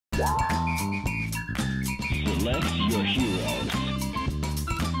Select your heroes.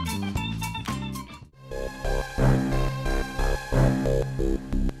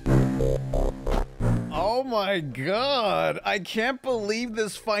 Oh my god, I can't believe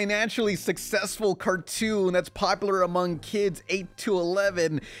this financially successful cartoon that's popular among kids 8 to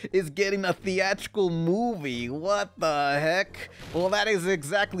 11 is getting a theatrical movie. What the heck? Well, that is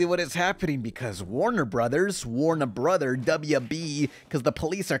exactly what is happening because Warner Brother, WB, because the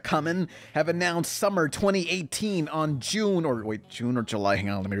police are coming, have announced summer 2018 on June or July. Hang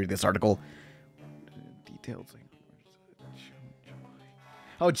on, let me read this article. Details.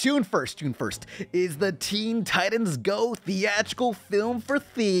 Oh, June 1st is the Teen Titans Go theatrical film for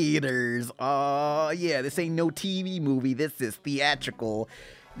theaters. Oh, yeah, this ain't no TV movie. This is theatrical.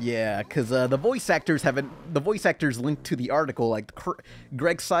 Yeah, because the voice actors linked to the article, like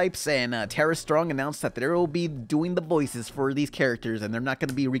Greg Sipes and Tara Strong announced that they will be doing the voices for these characters, and they're not going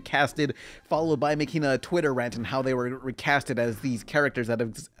to be recasted, followed by making a Twitter rant on how they were recasted as these characters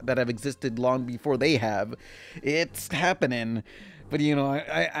that have existed long before they have. It's happening. But, you know,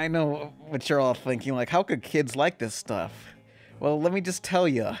 I know what you're all thinking, like, how could kids like this stuff? Well, let me just tell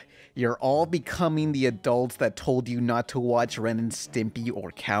you, you're all becoming the adults that told you not to watch Ren and Stimpy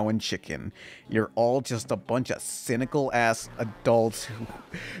or Cow and Chicken. You're all just a bunch of cynical-ass adults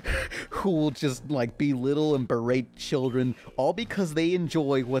who will just, like, belittle and berate children, all because they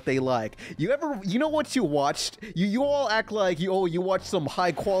enjoy what they like. You know what you watched? You all act like, you watched some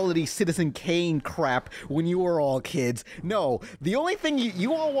high-quality Citizen Kane crap when you were all kids. No, the only thing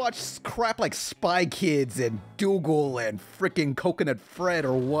you all watched crap like Spy Kids and Dougal and frickin' Coconut Fred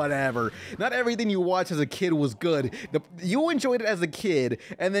or whatever. Not everything you watched as a kid was good. You enjoyed it as a kid,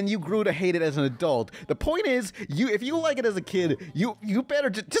 and then you grew to hate it as an adult. The point is, if you like it as a kid, you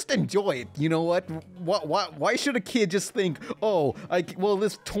better just enjoy it. You know what? Why should a kid just think, oh, well,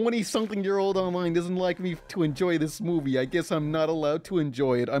 this 20-something-year-old online doesn't like me to enjoy this movie. I guess I'm not allowed to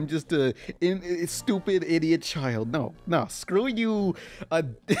enjoy it. I'm just a stupid idiot child. No, screw you,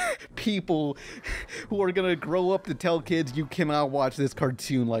 people who are gonna grow up to tell kids you cannot watch this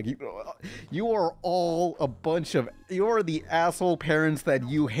cartoon. Like, you are all a bunch of, you're the asshole parents that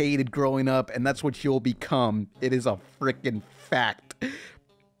you hated growing up, and that's what you'll become. It is a freaking fact.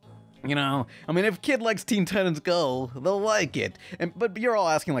 You know, I mean, if a kid likes Teen Titans Go, they'll like it. But you're all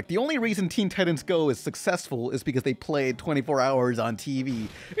asking, like, the only reason Teen Titans Go is successful is because they played 24 hours on TV.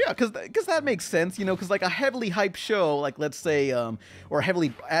 Yeah, because that makes sense, you know, because, like, a heavily hyped show, like, let's say, or a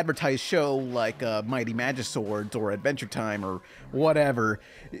heavily advertised show like Mighty Magiswords or Adventure Time or whatever,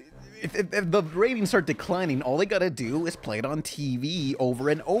 if the ratings start declining, all they gotta do is play it on TV over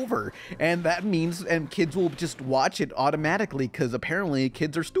and over. And that means, and kids will just watch it automatically because apparently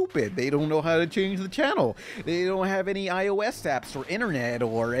kids are stupid. They don't know how to change the channel. They don't have any iOS apps or internet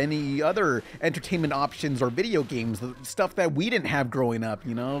or any other entertainment options or video games, the stuff that we didn't have growing up,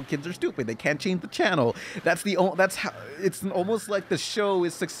 you know? Kids are stupid. They can't change the channel. That's how, it's almost like the show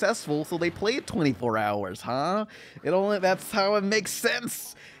is successful, so they play it 24 hours, huh? That's how it makes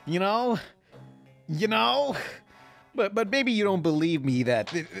sense. You know, but maybe you don't believe me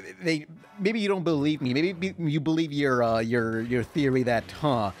that maybe you don't believe me. Maybe you believe your theory that,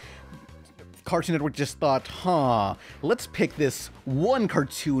 Cartoon Network just thought, let's pick this one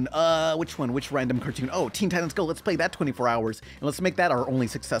cartoon. Which random cartoon? Oh, Teen Titans Go. Let's play that 24 hours and let's make that our only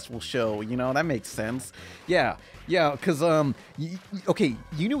successful show. You know, that makes sense. Yeah, because okay,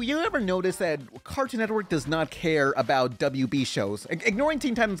 you ever notice that Cartoon Network does not care about WB shows? Ignoring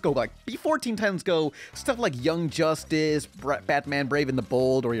Teen Titans Go, like before Teen Titans Go, stuff like Young Justice, Batman Brave and the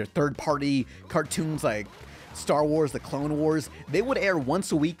Bold, or your third-party cartoons like Star Wars, the Clone Wars, they would air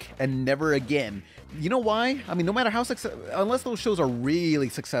once a week and never again. You know why? I mean, no matter how unless those shows are really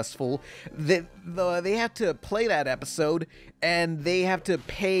successful, they have to play that episode, and they have to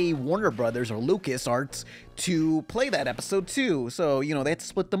pay Warner Brothers or LucasArts to play that episode too. So, you know, they have to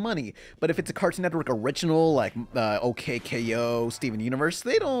split the money. But if it's a Cartoon Network original, like OKKO, Steven Universe,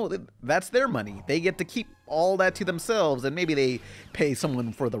 that's their money. They get to keep all that to themselves, and maybe they pay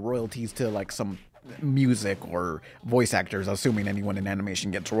someone for the royalties to, like, some music or voice actors, assuming anyone in animation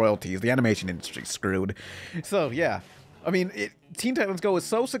gets royalties. The animation industry's screwed. So yeah, I mean, Teen Titans Go is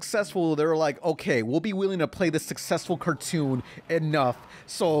so successful, they're like, okay, we'll be willing to play this successful cartoon enough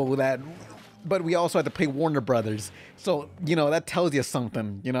so that, but we also have to pay Warner Brothers. So, you know, that tells you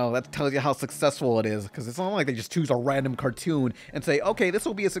something. You know, that tells you how successful it is. Because it's not like they just choose a random cartoon and say, okay, this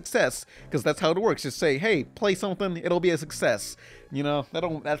will be a success. Because that's how it works. Just say, hey, play something, it'll be a success. You know,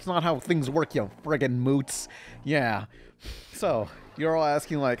 that's not how things work, you friggin' moots. Yeah. So, you're all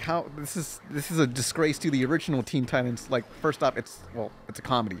asking like how this is a disgrace to the original Teen Titans. Like, first off, it's a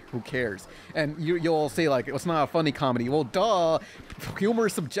comedy. Who cares? And you'll all say like it's not a funny comedy. Well, duh. Humor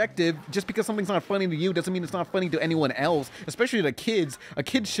is subjective. Just because something's not funny to you doesn't mean it's not funny to anyone else, especially to kids. A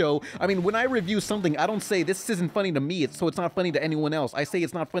kid's show. I mean, when I review something, I don't say this isn't funny to me, so it's not funny to anyone else. I say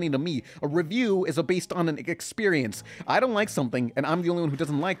it's not funny to me. A review is based on an experience. I don't like something, and I'm the only one who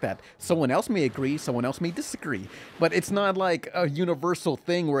doesn't like that. Someone else may agree, someone else may disagree. But it's not like a universal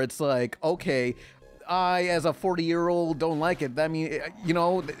thing where it's like, okay, I as a 40-year-old don't like it. That means, you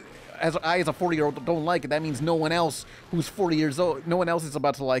know, as a 40-year-old don't like it, that means no one else who's 40 years old, no one else is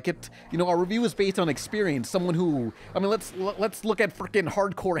about to like it. You know, our review is based on experience. Someone who, I mean, let's look at freaking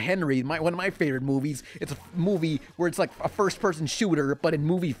Hardcore Henry, one of my favorite movies. It's a movie where it's like a first-person shooter, but in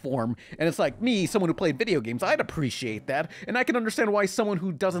movie form. And it's like me, someone who played video games, I'd appreciate that. And I can understand why someone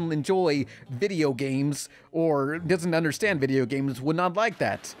who doesn't enjoy video games or doesn't understand video games would not like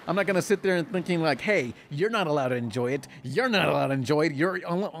that. I'm not gonna sit there and thinking like, hey, you're not allowed to enjoy it. You're not allowed to enjoy it.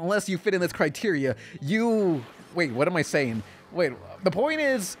 Unless you fit in this criteria. Wait, what am I saying? Wait, the point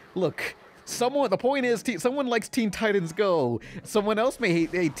is, look, someone likes Teen Titans Go. Someone else may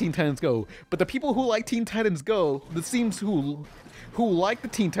hate Teen Titans Go. But the people who like Teen Titans Go, the seems who like the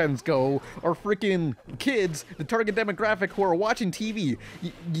Teen Titans Go are freaking kids, the target demographic who are watching TV.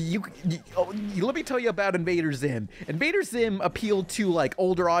 Let me tell you about Invader Zim. Invader Zim appealed to like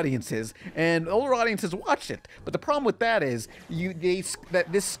older audiences, and older audiences watched it. But the problem with that is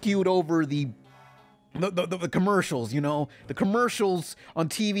this skewed over the commercials, you know, the commercials on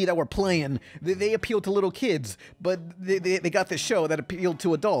TV that were playing, they appealed to little kids, but they got this show that appealed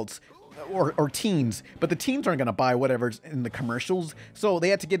to adults. Or teens, but the teens aren't gonna buy whatever's in the commercials, so they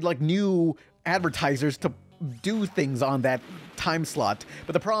had to get like new advertisers to do things on that time slot.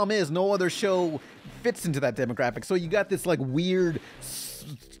 But the problem is no other show fits into that demographic, so you got this like weird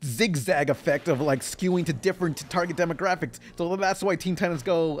zigzag effect of like skewing to different target demographics. So that's why Teen Titans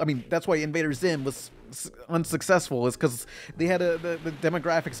Go, I mean, that's why Invader Zim was unsuccessful, is because they had the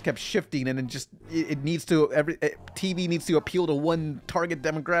demographics kept shifting, and it needs to, TV needs to appeal to one target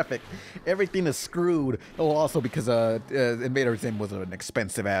demographic. Everything is screwed. Oh, also because Invader Zim was an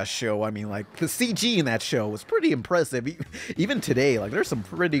expensive ass show. I mean, like the CG in that show was pretty impressive. Even today, like there's some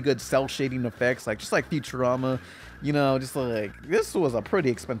pretty good cell shading effects, like just like Futurama. You know, just like, this was a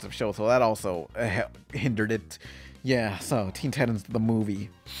pretty expensive show, so that also hindered it. Yeah, so Teen Titans, the movie.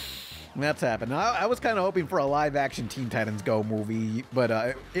 That's happened. I was kind of hoping for a live-action Teen Titans Go movie,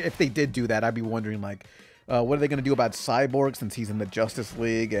 but if they did do that, I'd be wondering, like, what are they going to do about Cyborg since he's in the Justice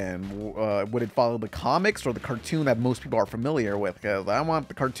League, and would it follow the comics or the cartoon that most people are familiar with? Because I want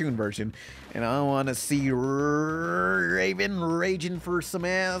the cartoon version, and I want to see Raven raging for some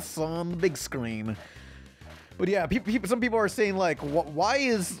ass on the big screen. But yeah, some people are saying like, why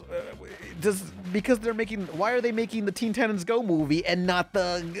are they making the Teen Titans Go movie and not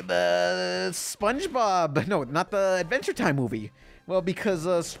the SpongeBob? No, not the Adventure Time movie. Well, because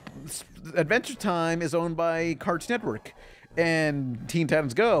Adventure Time is owned by Cartoon Network, and Teen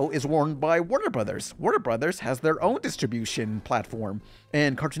Titans Go is owned by Warner Brothers. Warner Brothers has their own distribution platform,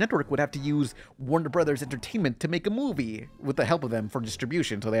 and Cartoon Network would have to use Warner Brothers Entertainment to make a movie with the help of them for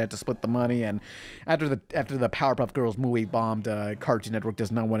distribution. So they had to split the money. And after the Powerpuff Girls movie bombed, Cartoon Network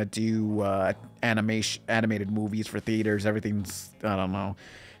does not want to do animated movies for theaters. Everything's, I don't know.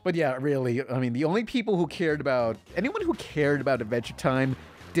 But yeah, really, I mean, the only people who cared about, anyone who cared about Adventure Time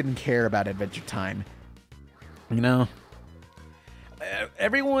didn't care about Adventure Time. You know?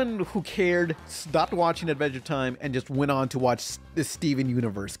 Everyone who cared stopped watching Adventure Time and just went on to watch the Steven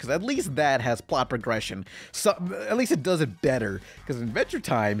Universe, because at least that has plot progression. So at least it does it better, because in Adventure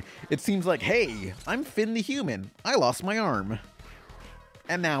Time, it seems like, hey, I'm Finn the Human. I lost my arm.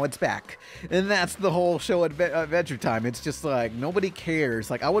 And now it's back. And that's the whole show at Adventure Time. It's just like, nobody cares.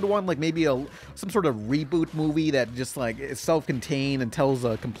 Like, I would want like maybe some sort of reboot movie that just like is self-contained and tells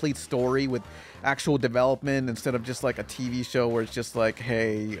a complete story with actual development, instead of just like a TV show where it's just like,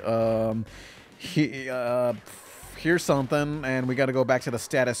 hey, here's something and we got to go back to the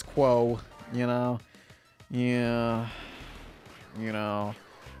status quo, you know? Yeah. You know.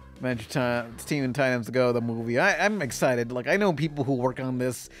 Adventure Time, Teen Titans Go, the movie. I'm excited. Like, I know people who work on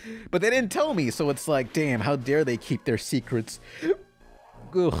this, but they didn't tell me, so it's like, damn, how dare they keep their secrets?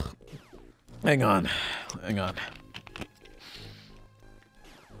 Ugh. Hang on.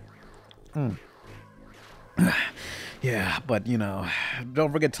 Yeah, but, you know,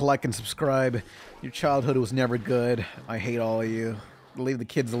 don't forget to like and subscribe. Your childhood was never good. I hate all of you. leave the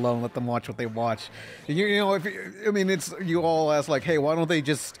kids alone. Let them watch what they watch. You know, it's you all ask like, hey, why don't they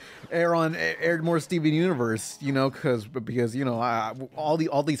just air more Steven Universe? You know, because you know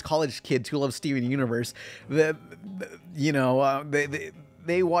all these college kids who love Steven Universe,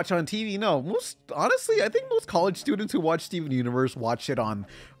 they watch on TV. No, honestly, I think most college students who watch Steven Universe watch it on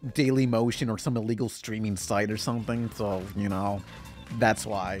Daily Motion or some illegal streaming site or something. So, you know, that's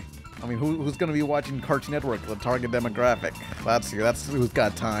why. I mean, who's going to be watching Cartoon Network, the target demographic? That's who's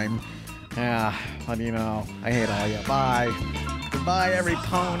got time. Yeah, but you know, I hate all you. Bye. Goodbye, every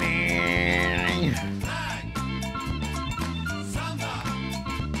pony.